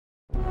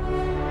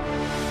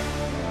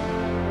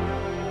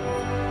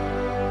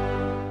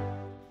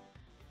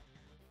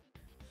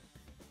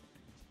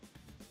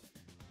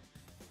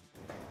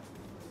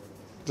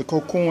The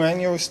Cocoon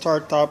Annual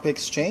Start-up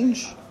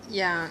Exchange?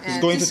 Yeah. It's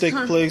going to take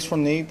place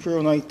from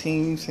April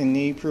 19th and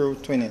April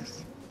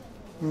 20th.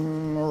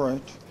 All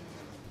right.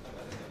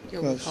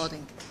 You're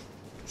recording.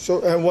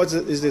 So, and what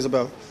is this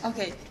about?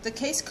 Okay, the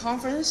case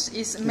conference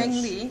is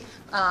mainly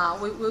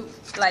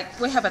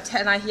we have a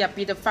tagline here: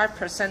 be the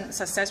 5%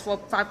 successful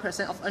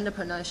 5% of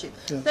entrepreneurship.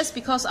 Yes. That's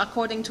because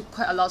according to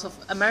quite a lot of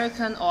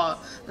American or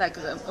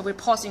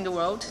reports in the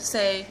world,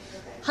 say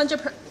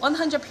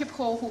 100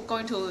 people who are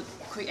going to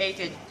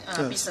create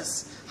a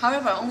business.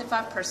 However, only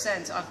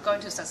 5% are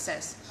going to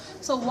success.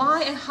 So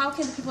why and how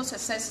can people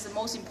success is the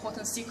most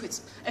important secret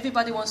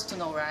everybody wants to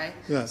know, right?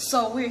 Yes.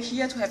 So we're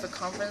here to have a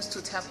conference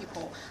to tell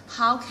people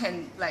how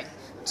can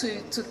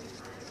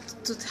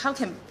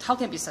how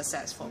can be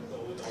successful.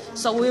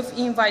 So we've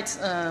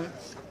invited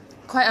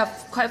quite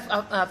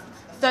a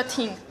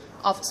 13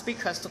 of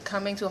speakers to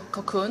come into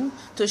Cocoon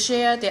to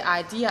share their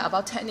idea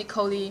about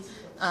technically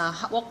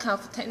what kind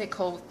of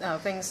technical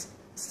things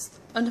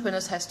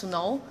entrepreneurs has to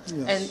know,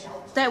 and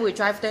that will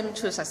drive them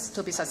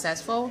to be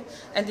successful.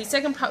 And the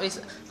second part is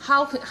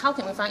how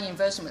can we find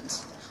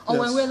investments? Or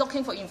when we're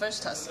looking for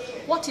investors,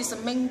 what is the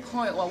main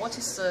point or what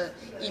is the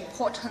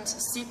important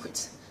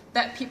secret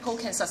that people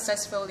can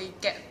successfully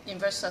get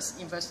investors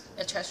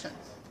attraction?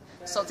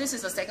 So this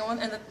is the second one.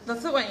 And the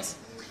third one is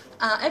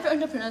every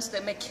entrepreneurs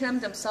that may claim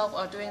themselves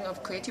are doing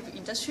of creative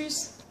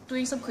industries,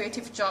 doing some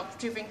creative job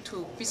driven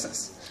to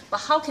business. But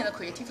how can the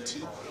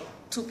creativity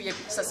to be a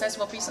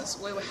successful business?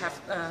 We will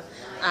have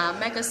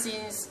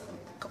magazines,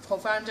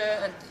 co-founder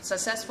and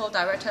successful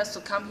directors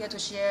to come here to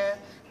share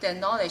their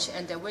knowledge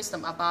and their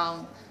wisdom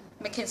about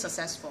making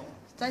successful.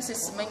 This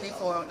is mainly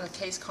for a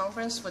case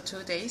conference for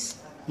 2 days.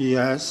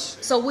 Yes.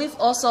 So we've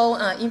also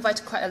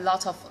invited quite a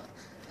lot of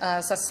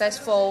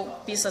successful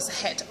business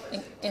heads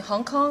in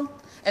Hong Kong,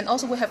 and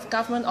also we have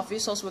government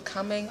officials who are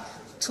coming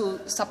to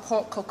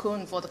support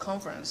Cocoon for the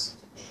conference.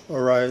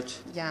 All right.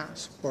 Yeah.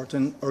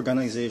 Supporting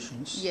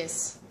organizations.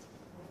 Yes.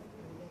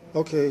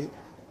 Okay.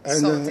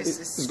 And So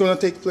it's going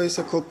to take place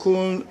at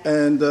Cocoon,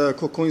 and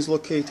Cocoon is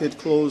located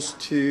close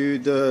to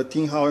the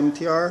Tin Hau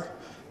MTR.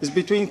 It's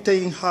between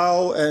Tin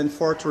Hau and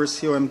Fortress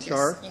Hill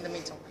MTR. Yes, in the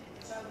middle.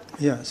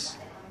 Yes.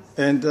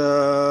 And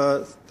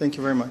thank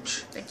you very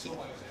much. Thank you.